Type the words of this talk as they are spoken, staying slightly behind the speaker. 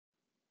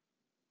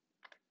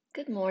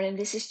Good morning,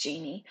 this is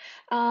Jeannie.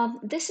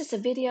 This is a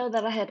video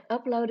that I had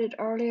uploaded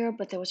earlier,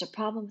 but there was a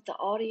problem with the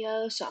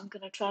audio, so I'm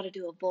going to try to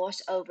do a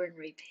voiceover and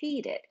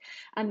repeat it.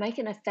 I'm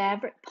making a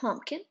fabric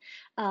pumpkin.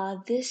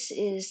 This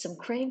is some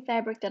cream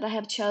fabric that I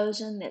have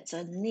chosen. It's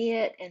a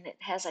knit and it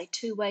has a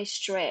two-way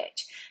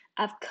stretch.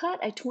 I've cut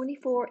a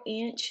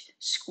 24-inch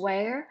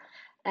square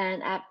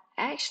and I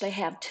actually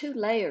have two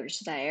layers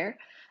there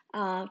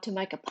to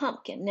make a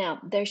pumpkin. Now,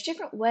 there's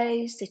different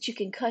ways that you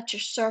can cut your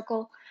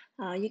circle.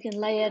 You can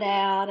lay it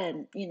out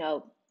and,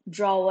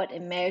 draw it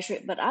and measure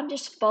it, but I'm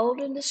just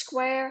folding the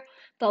square,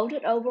 fold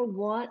it over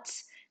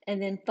once,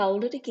 and then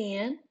fold it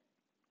again.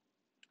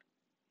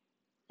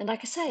 And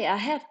like I say, I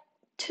have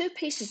two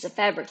pieces of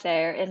fabric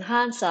there. In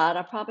hindsight,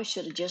 I probably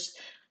should have just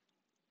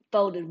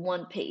folded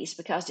one piece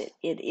because it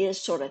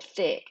is sort of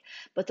thick.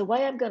 But the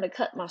way I'm going to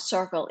cut my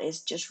circle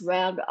is just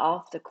round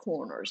off the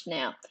corners.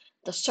 Now,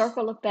 the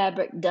circle of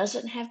fabric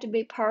doesn't have to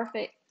be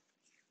perfect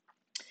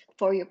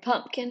for your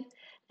pumpkin,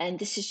 and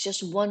this is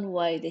just one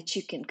way that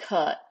you can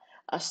cut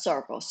a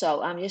circle.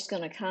 So I'm just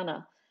going to kind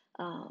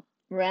of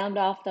round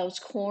off those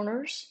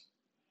corners,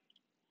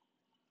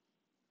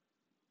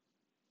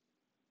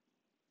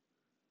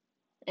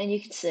 and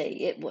you can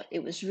see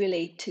it was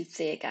really too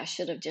thick. I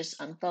should have just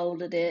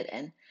unfolded it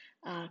and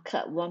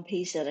cut one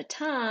piece at a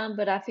time,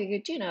 but I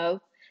figured,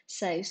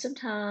 save some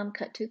time,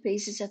 cut two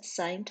pieces at the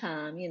same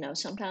time.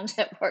 Sometimes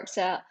that works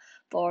out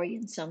for you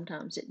and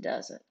sometimes it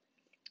doesn't,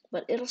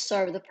 but it'll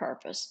serve the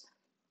purpose.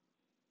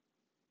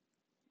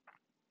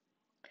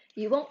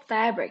 You want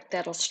fabric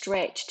that'll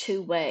stretch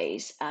two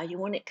ways. You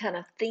want it kind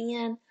of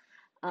thin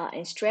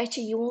and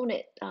stretchy. You want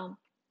it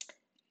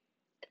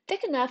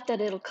thick enough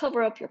that it'll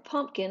cover up your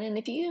pumpkin. And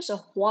if you use a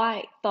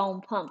white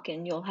foam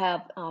pumpkin, you'll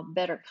have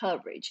better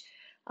coverage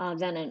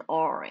than an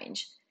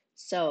orange.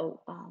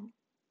 So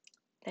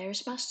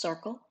there's my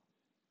circle.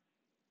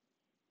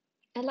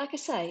 And like I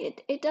say,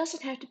 it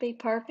doesn't have to be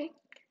perfect.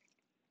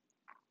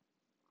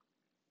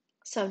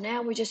 So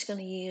now we're just going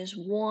to use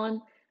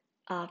one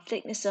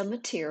thickness of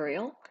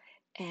material.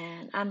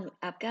 And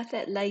I've got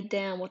that laid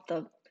down with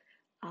the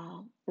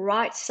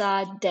right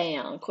side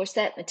down. Of course,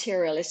 that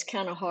material is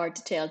kind of hard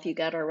to tell if you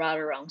got it right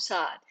or wrong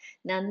side.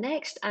 Now,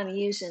 next I'm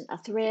using a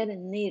thread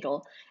and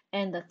needle,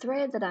 and the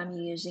thread that I'm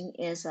using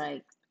is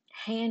a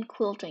hand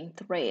quilting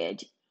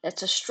thread.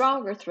 That's a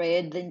stronger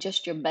thread than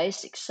just your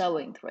basic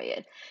sewing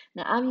thread.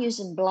 Now, I'm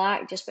using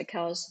black just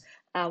because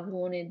I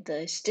wanted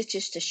the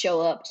stitches to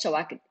show up so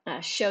I could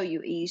show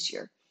you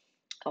easier.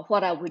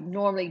 What I would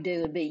normally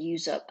do would be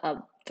use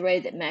a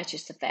thread that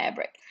matches the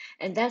fabric.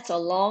 And that's a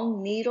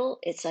long needle.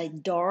 It's a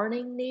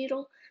darning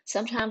needle.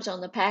 Sometimes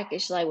on the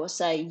package they will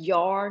say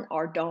yarn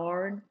or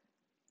darn,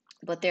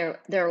 but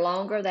they're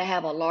longer. They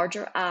have a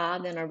larger eye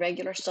than a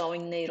regular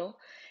sewing needle.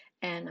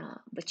 And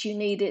but you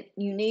need it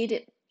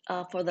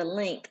for the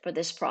length for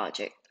this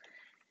project.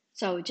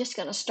 So we're just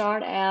going to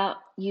start out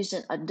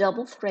using a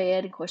double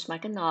thread, of course,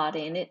 make a knot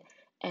in it,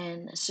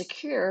 and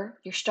secure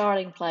your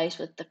starting place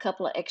with a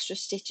couple of extra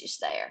stitches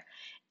there.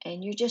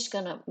 And you're just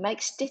going to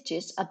make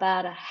stitches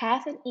about a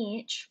half an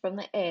inch from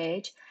the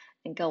edge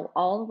and go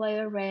all the way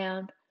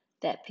around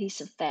that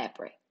piece of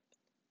fabric.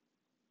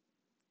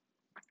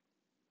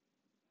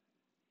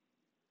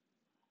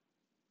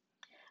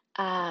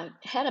 I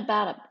had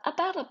about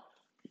a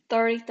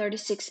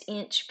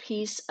 36-inch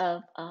piece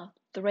of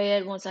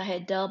thread once I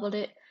had doubled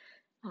it.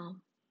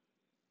 Um,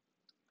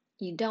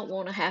 you don't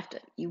want to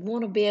you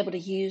want to be able to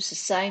use the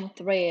same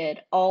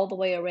thread all the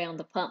way around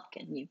the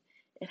pumpkin.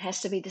 It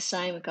has to be the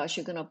same because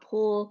you're going to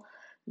pull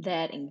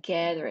that and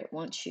gather it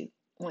once you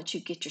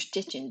get your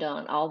stitching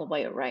done all the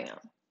way around.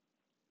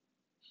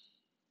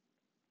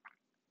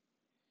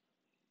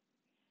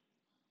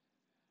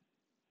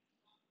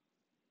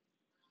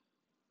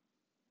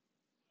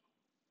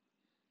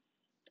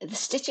 The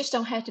stitches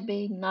don't have to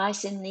be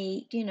nice and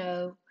neat,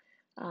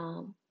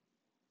 um,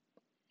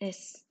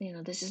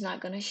 this is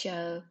not going to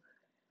show.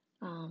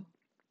 Um,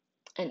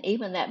 and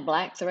even that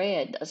black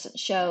thread doesn't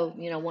show,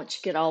 once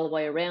you get all the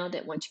way around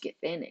it, once you get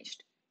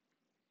finished.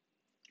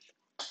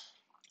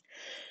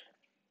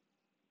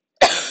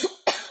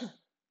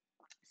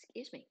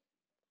 Excuse me.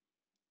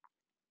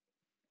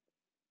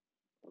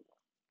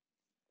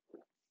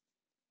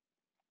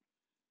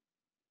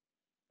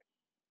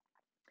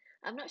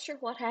 I'm not sure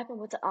what happened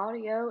with the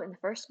audio in the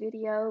first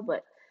video,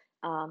 but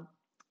um,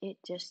 it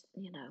just,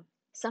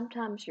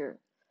 sometimes your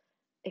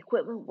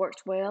equipment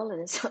works well and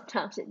then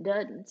sometimes it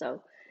doesn't.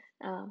 So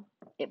um,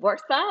 it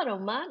worked fine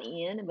on my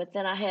end, but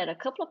then I had a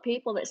couple of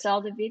people that saw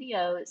the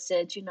video that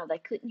said, they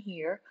couldn't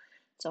hear.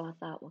 So I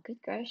thought, well, good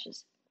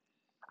gracious,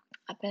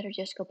 I better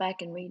just go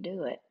back and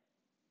redo it.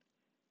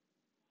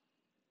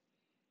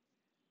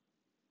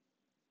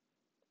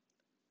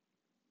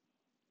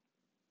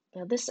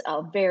 Now this is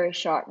a very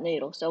sharp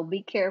needle, so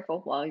be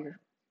careful while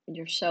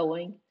you're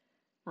sewing.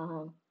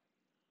 Um,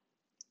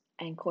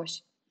 and of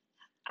course,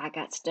 I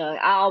got stuck.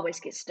 I always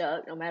get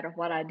stuck no matter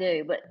what I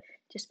do, but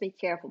just be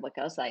careful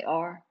because they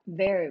are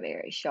very,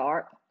 very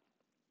sharp.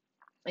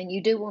 And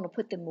you do want to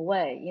put them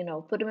away,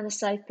 put them in a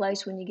safe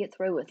place when you get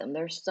through with them.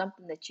 There's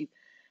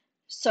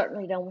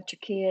certainly don't want your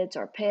kids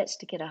or pets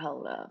to get a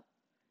hold of.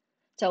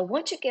 So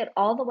once you get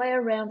all the way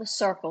around the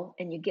circle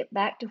and you get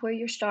back to where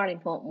your starting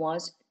point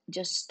was,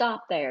 just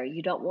stop there.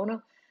 You don't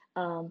want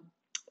to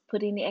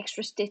put any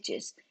extra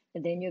stitches.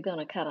 And then you're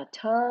going to kind of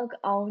tug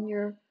on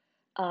your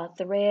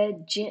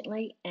thread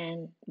gently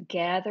and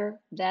gather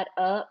that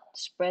up.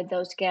 Spread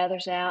those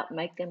gathers out,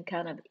 make them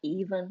kind of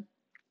even.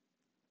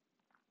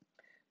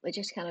 But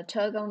just kind of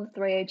tug on the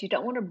thread. You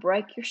don't want to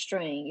break your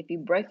string. If you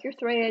break your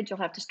thread, you'll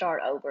have to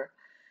start over.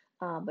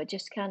 But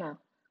just kind of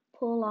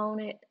pull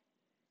on it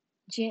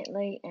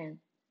gently and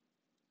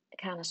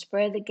kind of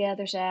spread the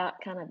gathers out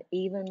kind of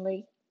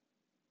evenly.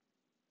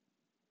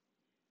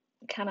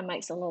 It kind of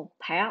makes a little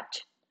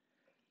pouch.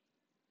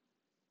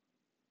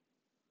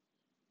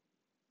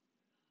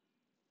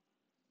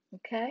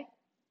 Okay.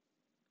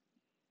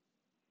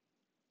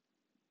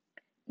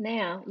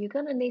 Now you're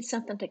going to need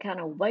something to kind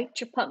of weight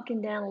your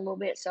pumpkin down a little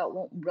bit so it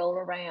won't roll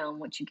around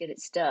once you get it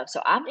stuffed.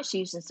 So I'm just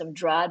using some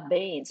dried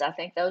beans. I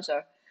think those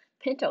are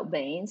pinto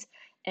beans.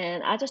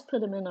 And I just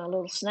put them in a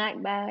little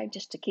snack bag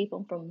just to keep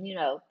them from,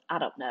 I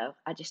don't know.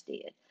 I just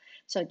did.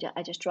 So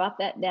I just dropped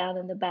that down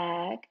in the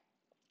bag,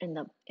 in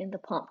the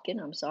pumpkin,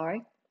 I'm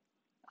sorry.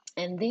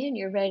 And then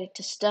you're ready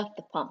to stuff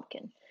the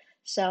pumpkin.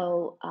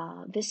 So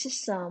this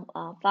is some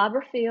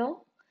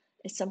fiberfill.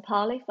 It's some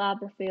poly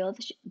fiberfill.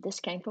 This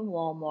came from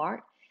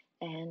Walmart,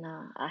 and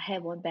I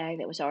had one bag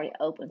that was already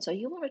open. So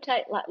you want to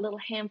take like little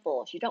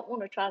handfuls. You don't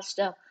want to try to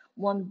stuff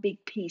one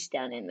big piece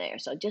down in there.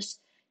 So just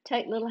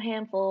take little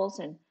handfuls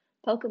and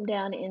poke them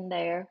down in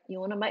there. You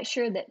want to make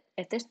sure that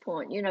at this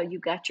point,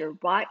 you've got your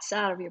right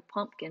side of your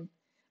pumpkin,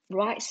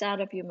 right side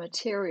of your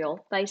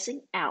material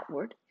facing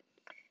outward,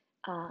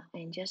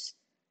 and just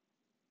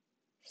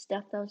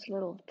stuff those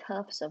little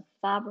tufts of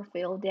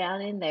fiberfill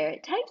down in there.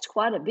 It takes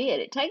quite a bit.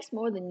 It takes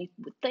more than you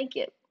would think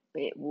it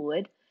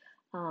would.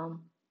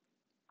 Um,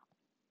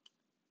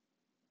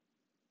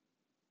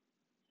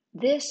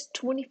 this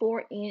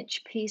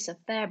 24-inch piece of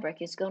fabric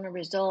is going to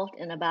result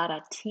in about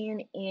a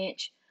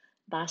 10-inch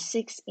by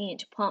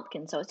 6-inch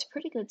pumpkin. So it's a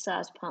pretty good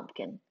sized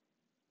pumpkin.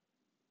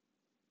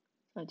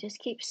 So just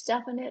keep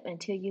stuffing it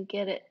until you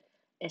get it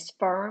as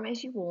firm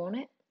as you want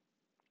it.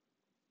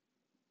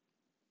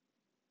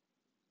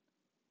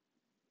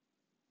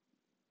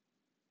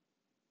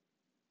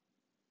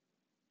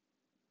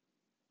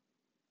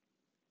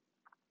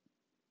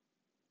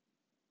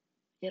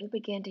 It'll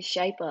begin to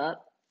shape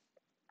up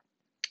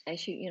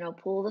as you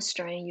pull the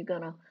string. You're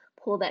going to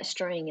pull that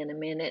string in a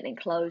minute and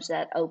close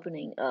that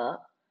opening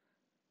up.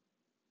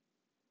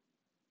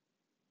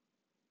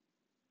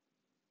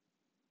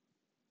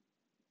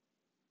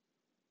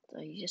 So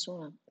you just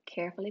want to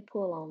carefully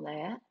pull on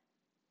that.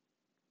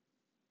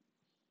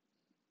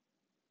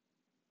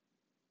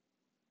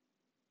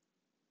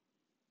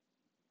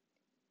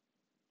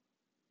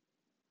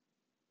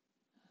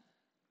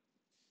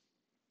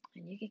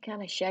 And you can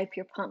kind of shape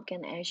your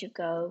pumpkin as you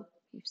go.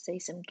 You see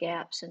some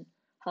gaps and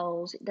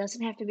holes. It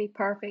doesn't have to be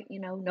perfect.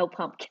 No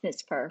pumpkin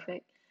is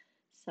perfect.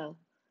 So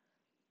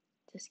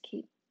just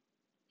keep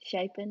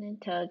shaping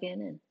and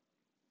tugging and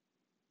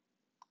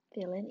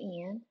filling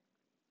in.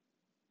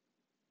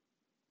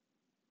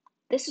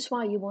 This is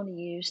why you want to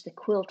use the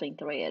quilting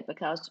thread,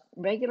 because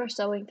regular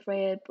sewing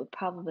thread would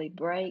probably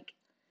break.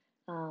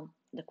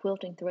 The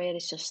quilting thread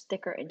is just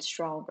thicker and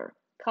stronger.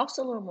 Costs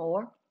a little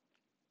more.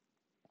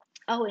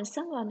 Oh, and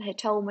someone had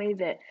told me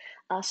that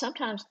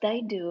sometimes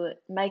they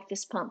make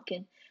this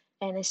pumpkin,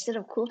 and instead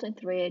of quilting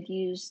thread,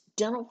 use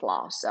dental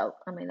floss. So,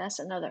 I mean, that's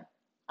another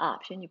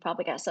option. You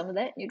probably got some of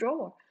that in your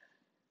drawer.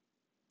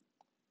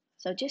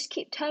 So just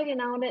keep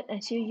tugging on it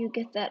until you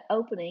get that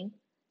opening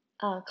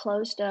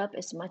closed up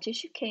as much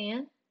as you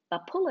can by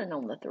pulling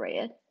on the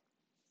thread.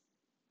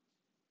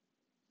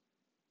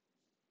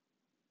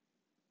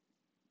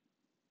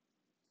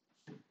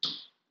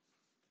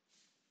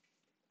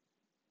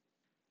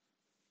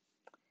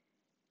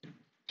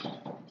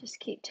 Just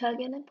keep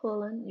tugging and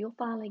pulling. You'll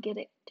finally get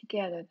it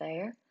together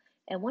there.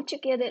 And once you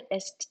get it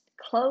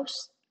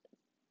close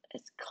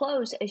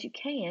as you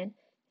can,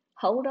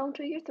 hold on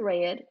to your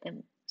thread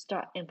and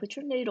put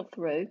your needle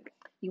through.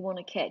 You want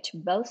to catch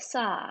both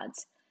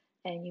sides,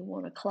 and you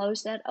want to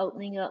close that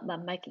opening up by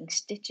making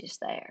stitches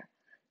there.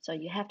 So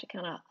you have to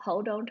kind of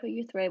hold on to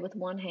your thread with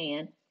one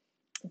hand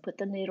and put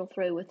the needle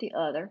through with the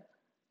other,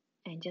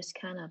 and just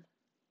kind of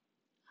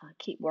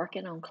keep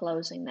working on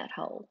closing that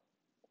hole.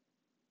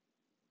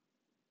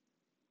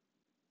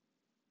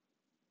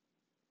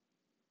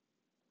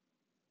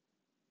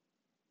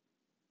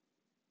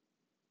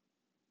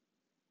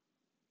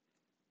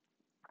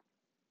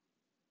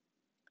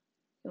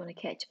 You want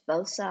to catch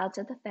both sides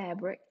of the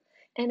fabric,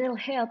 and it'll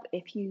help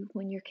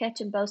when you're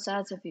catching both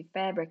sides of your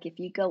fabric, if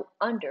you go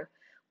under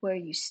where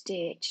you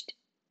stitched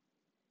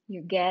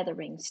your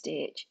gathering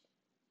stitch,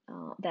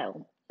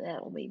 that'll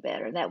be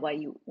better. That way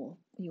you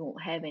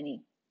won't have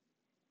any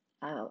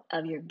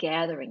of your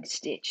gathering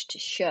stitch to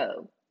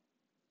show.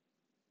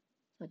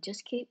 So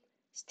just keep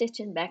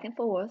stitching back and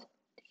forth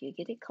till you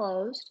get it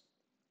closed.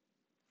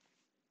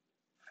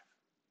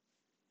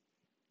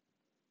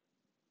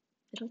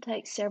 It'll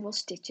take several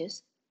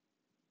stitches.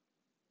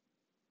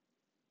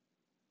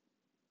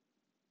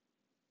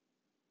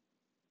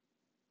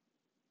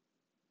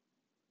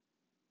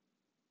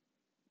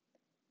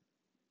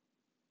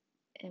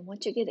 And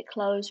once you get it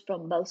closed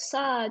from both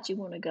sides, you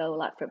want to go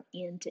like from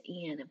end to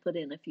end and put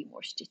in a few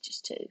more stitches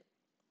too.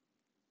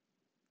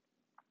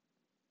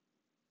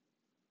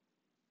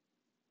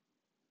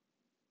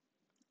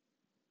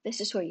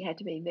 This is where you have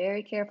to be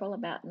very careful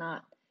about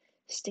not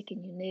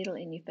sticking your needle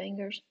in your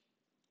fingers.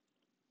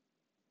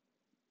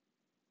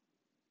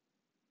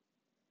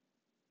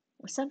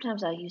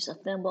 Sometimes I use a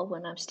thimble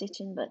when I'm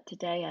stitching, but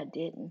today I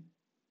didn't.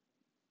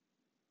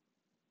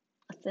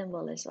 A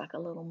thimble is like a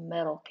little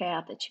metal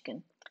cap that you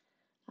can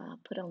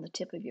put on the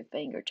tip of your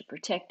finger to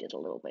protect it a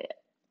little bit.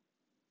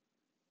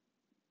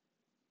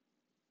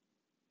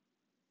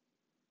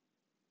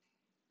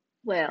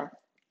 Well,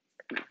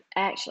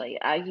 actually,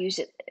 I use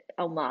it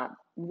on my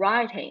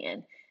right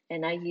hand,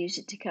 and I use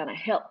it to kind of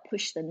help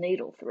push the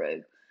needle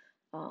through.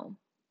 Um,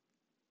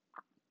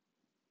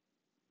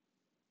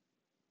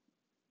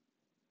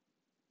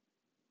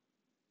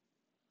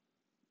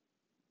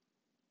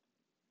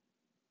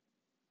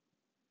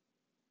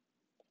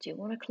 so you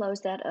want to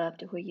close that up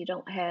to where you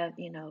don't have,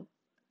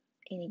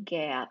 any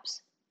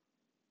gaps.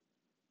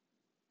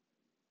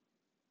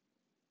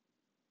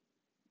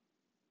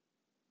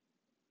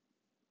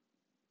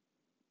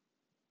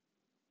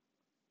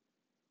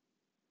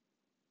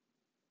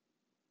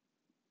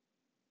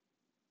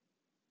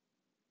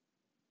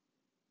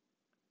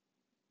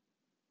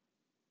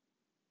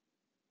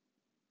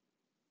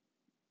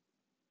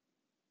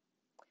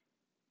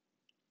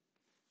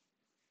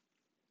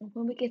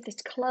 When we get this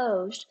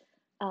closed,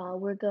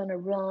 we're going to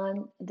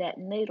run that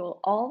needle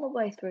all the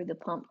way through the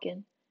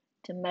pumpkin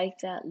to make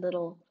that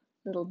little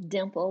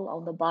dimple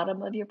on the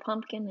bottom of your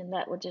pumpkin, and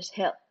that will just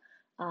help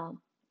um,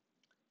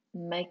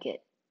 make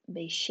it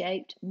be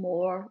shaped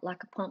more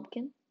like a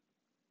pumpkin.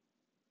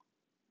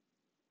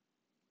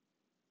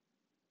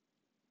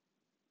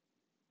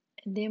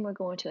 And then we're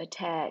going to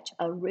attach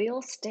a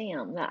real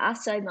stem. Now, I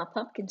saved my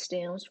pumpkin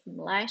stems from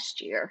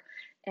last year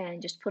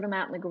and just put them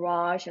out in the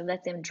garage and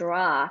let them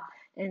dry.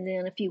 And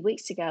then a few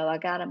weeks ago, I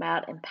got them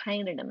out and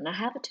painted them. And I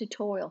have a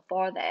tutorial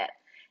for that,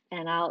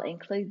 and I'll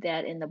include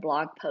that in the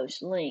blog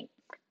post link.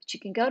 But you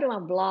can go to my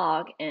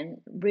blog and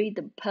read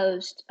the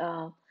post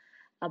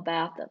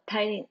about the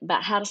painting,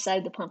 about how to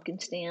save the pumpkin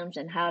stems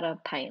and how to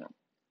paint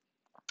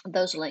them.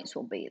 Those links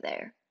will be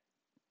there.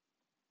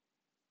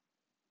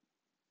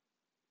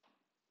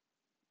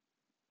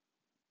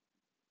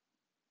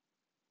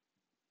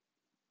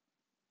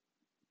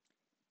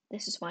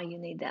 This is why you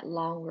need that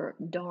longer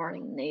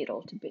darning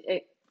needle to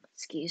be,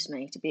 excuse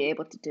me, to be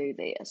able to do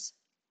this.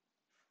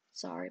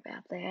 Sorry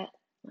about that.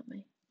 Let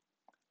me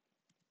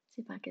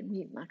see if I can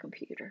mute my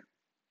computer.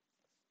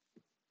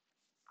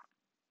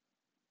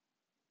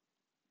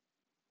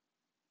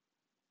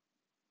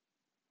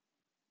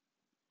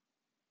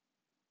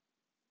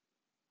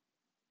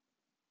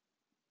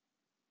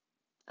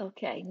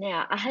 Okay,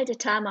 now I had to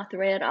tie my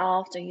thread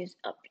off, so use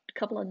a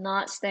couple of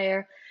knots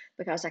there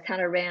because I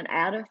kind of ran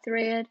out of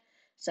thread.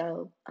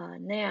 So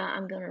now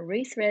I'm going to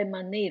rethread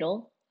my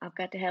needle. I've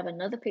got to have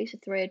another piece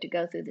of thread to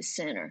go through the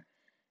center.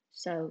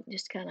 So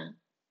just kind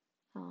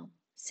of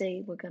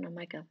see, we're going to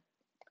make a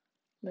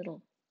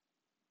little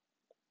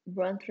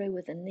run through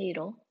with a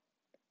needle.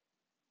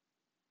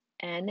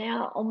 And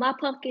now on my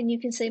pumpkin, you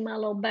can see my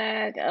little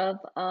bag of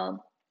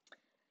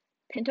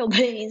pinto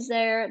beans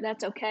there.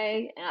 That's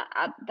okay.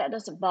 That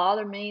doesn't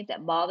bother me. If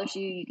that bothers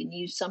you, you can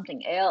use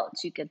something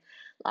else. You could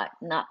like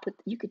not put.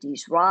 You could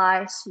use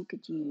rice. You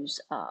could use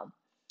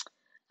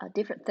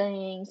different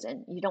things,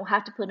 and you don't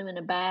have to put them in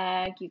a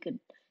bag. You could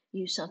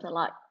use something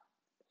like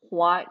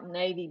white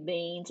navy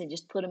beans and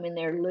just put them in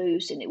there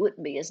loose, and it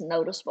wouldn't be as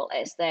noticeable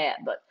as that.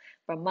 But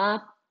for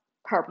my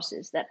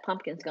purposes, that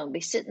pumpkin's going to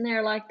be sitting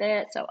there like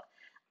that, so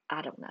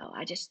I don't know.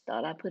 I just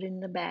thought I'd put it in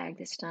the bag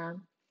this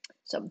time.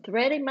 So I'm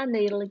threading my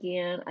needle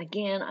again.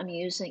 Again, I'm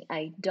using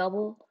a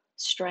double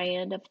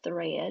strand of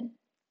thread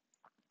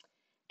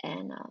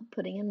and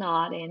putting a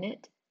knot in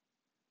it.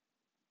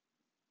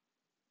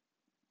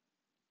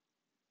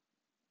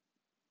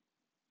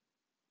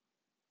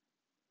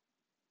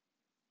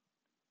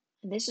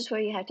 And this is where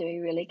you have to be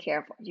really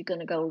careful. You're going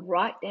to go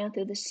right down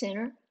through the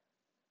center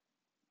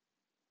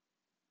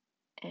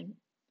and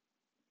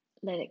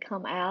let it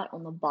come out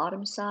on the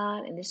bottom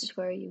side. And this is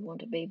where you want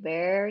to be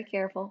very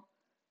careful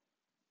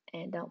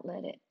and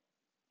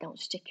don't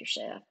stick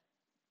yourself.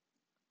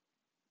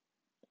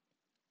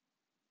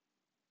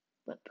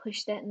 But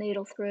push that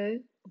needle through.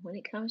 When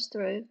it comes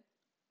through,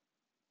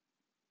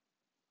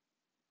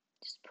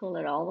 just pull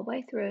it all the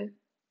way through.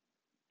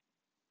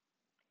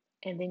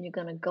 And then you're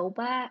going to go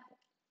back,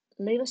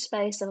 leave a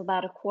space of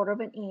about 1/4 of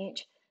an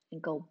inch,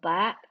 and go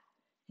back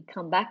and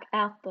come back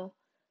out the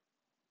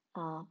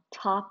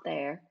top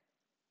there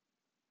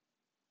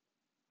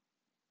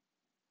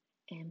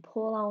and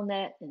pull on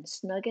that and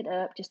snug it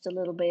up just a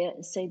little bit,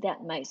 and see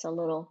that makes a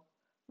little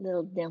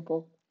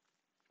dimple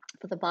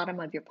for the bottom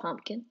of your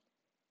pumpkin,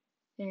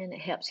 and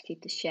it helps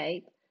keep the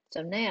shape.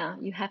 So now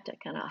you have to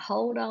kind of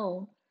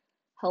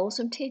hold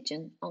some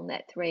tension on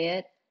that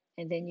thread,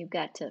 and then you've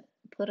got to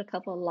put a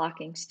couple of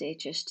locking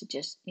stitches to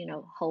just,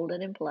 hold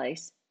it in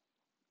place.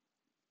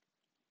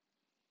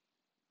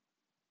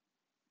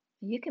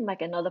 You can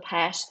make another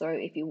pass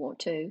through if you want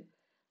to.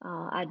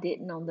 I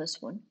didn't on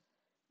this one,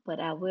 but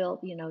I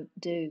will,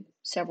 do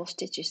several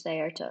stitches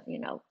there to,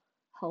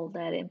 hold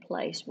that in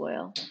place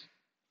well.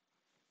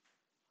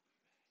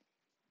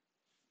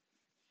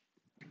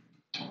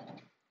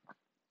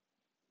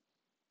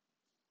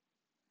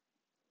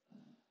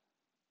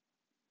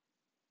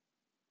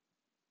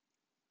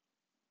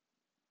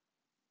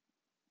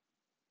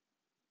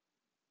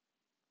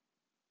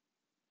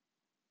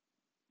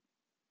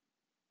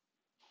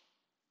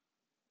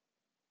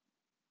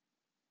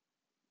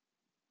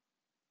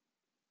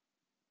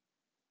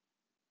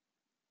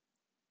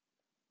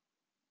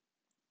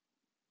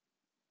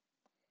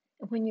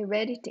 When you're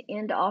ready to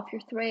end off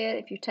your thread,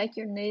 if you take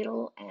your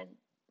needle and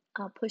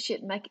push it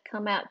and make it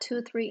come out 2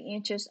 or 3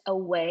 inches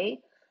away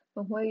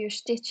from where you're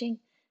stitching,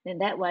 then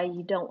that way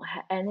you don't,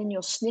 and then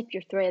you'll snip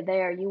your thread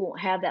there. You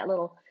won't have that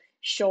little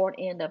short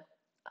end of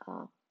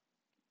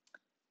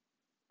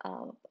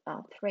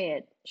uh,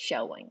 thread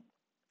showing.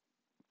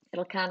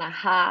 It'll kind of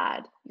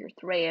hide your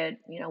thread,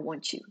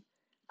 once you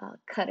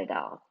cut it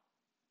off.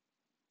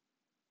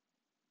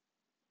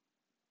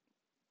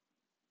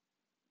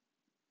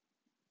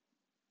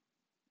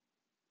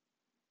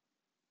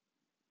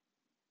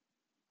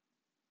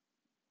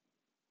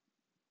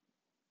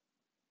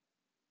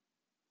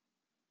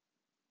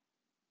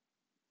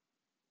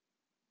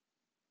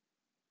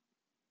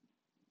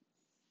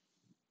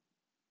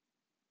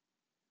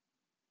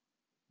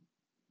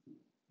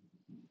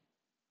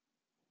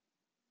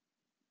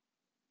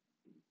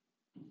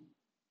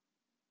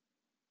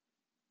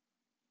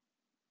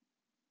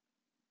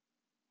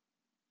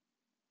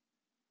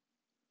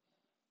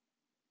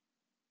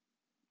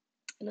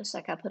 It looks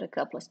like I put a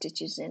couple of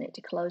stitches in it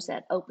to close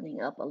that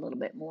opening up a little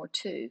bit more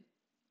too.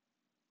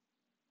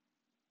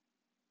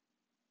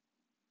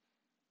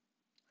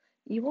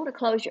 You want to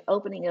close your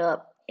opening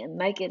up and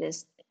make it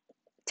as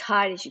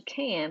tight as you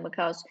can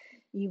because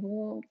you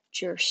want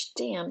your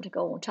stem to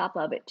go on top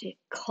of it to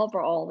cover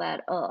all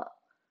that up.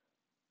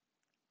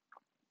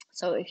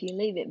 So if you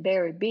leave it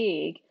very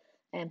big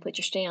and put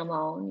your stem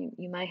on,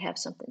 you may have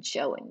something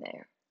showing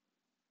there.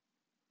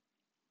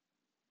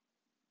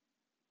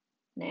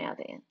 Now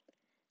then,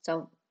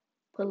 so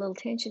put a little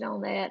tension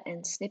on that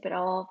and snip it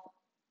off,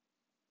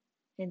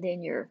 and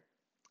then your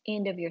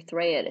end of your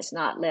thread is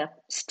not left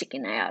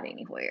sticking out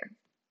anywhere.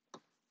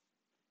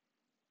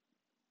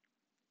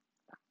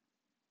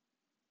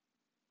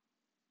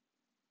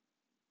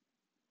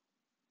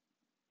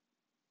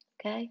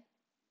 Okay?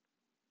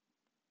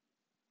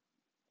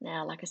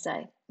 Now, like I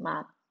say,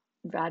 my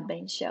dried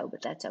beans show,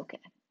 but that's okay.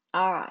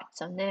 All right,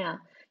 so now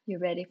you're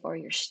ready for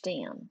your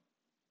stem.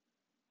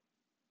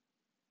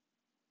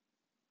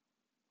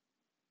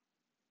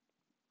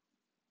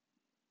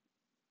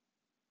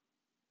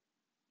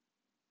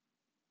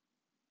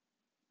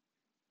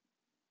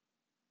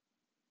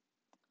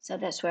 So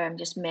that's where I'm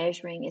just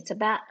measuring. It's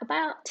about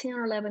 10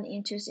 or 11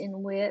 inches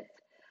in width,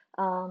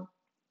 um,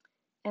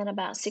 and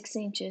about 6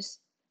 inches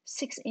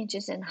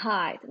in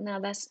height. Now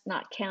that's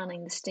not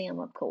counting the stem,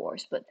 of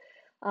course, but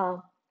uh,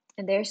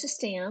 and there's the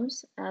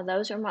stems.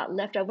 Those are my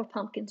leftover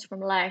pumpkins from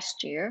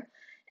last year,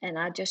 and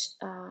I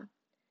just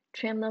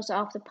trimmed those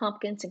off the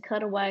pumpkins and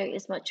cut away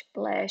as much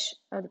flesh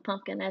of the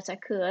pumpkin as I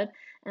could,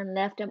 and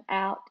left them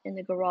out in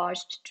the garage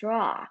to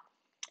dry.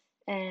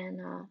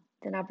 And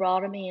then I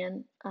brought them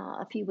in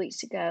a few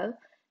weeks ago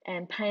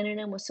and painted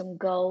them with some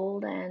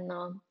gold and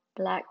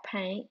black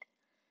paint,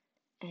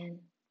 and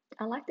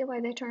I like the way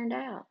they turned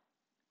out.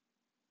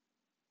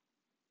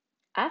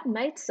 I've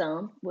made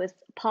some with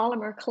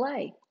polymer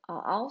clay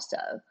also,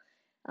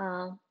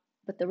 uh,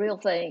 but the real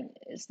thing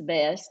is the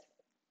best.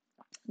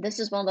 This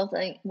is one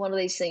of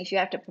these things you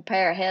have to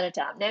prepare ahead of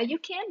time. Now you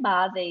can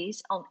buy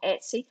these on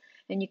Etsy,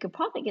 and you can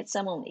probably get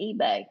some on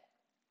eBay,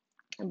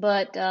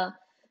 but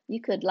you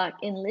could like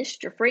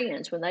enlist your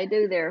friends when they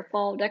do their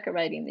fall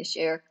decorating this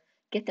year,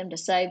 get them to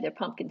save their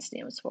pumpkin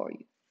stems for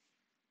you.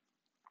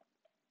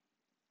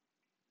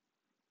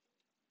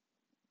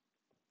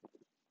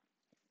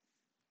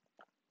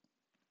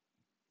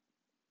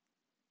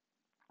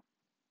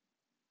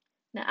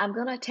 Now I'm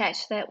going to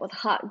attach that with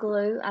hot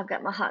glue. I've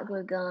got my hot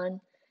glue gun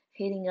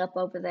heating up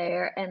over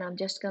there, and I'm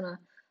just going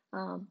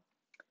to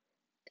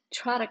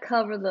try to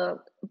cover the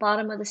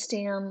bottom of the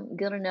stem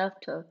good enough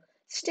to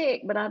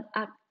stick, but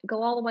I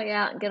go all the way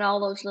out and get all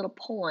those little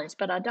points,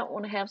 but I don't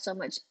want to have so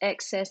much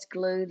excess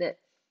glue that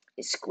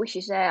it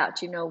squishes out,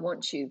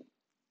 once you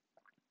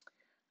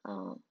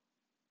uh,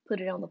 put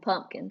it on the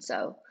pumpkin.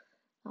 So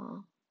uh,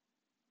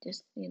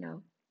 just,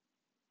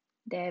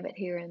 dab it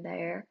here and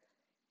there.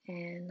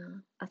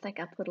 And I think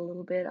I put a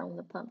little bit on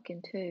the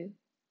pumpkin too.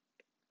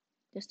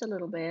 Just a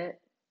little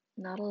bit,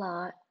 not a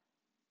lot.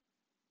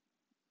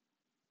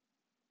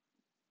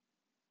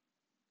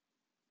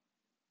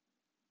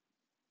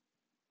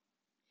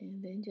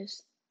 And then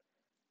just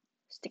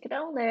stick it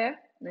on there.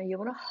 Now you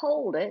want to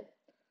hold it,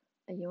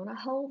 and you want to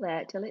hold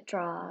that till it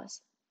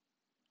dries.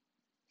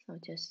 So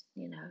just,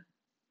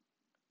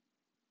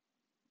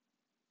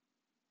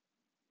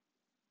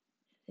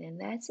 and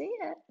that's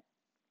it.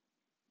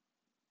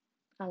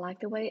 I like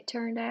the way it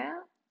turned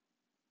out.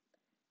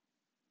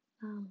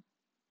 Um,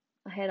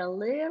 I had a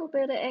little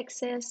bit of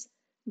excess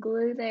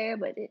glue there,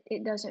 but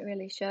it doesn't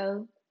really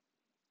show.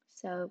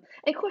 So,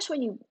 and of course,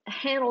 when you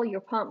handle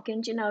your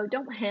pumpkins,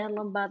 don't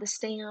handle them by the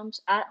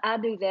stems. I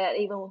do that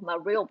even with my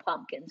real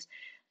pumpkins.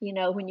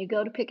 When you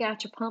go to pick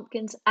out your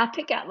pumpkins, I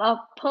pick out my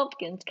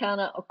pumpkins kind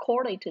of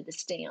according to the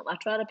stem. I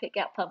try to pick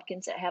out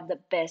pumpkins that have the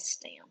best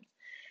stems.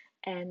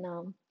 And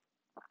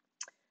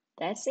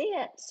that's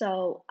it.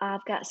 So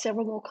I've got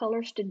several more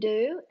colors to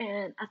do,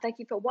 and I thank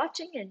you for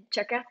watching, and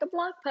check out the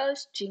blog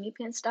post,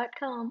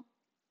 jeanniepence.com.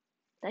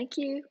 Thank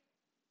you.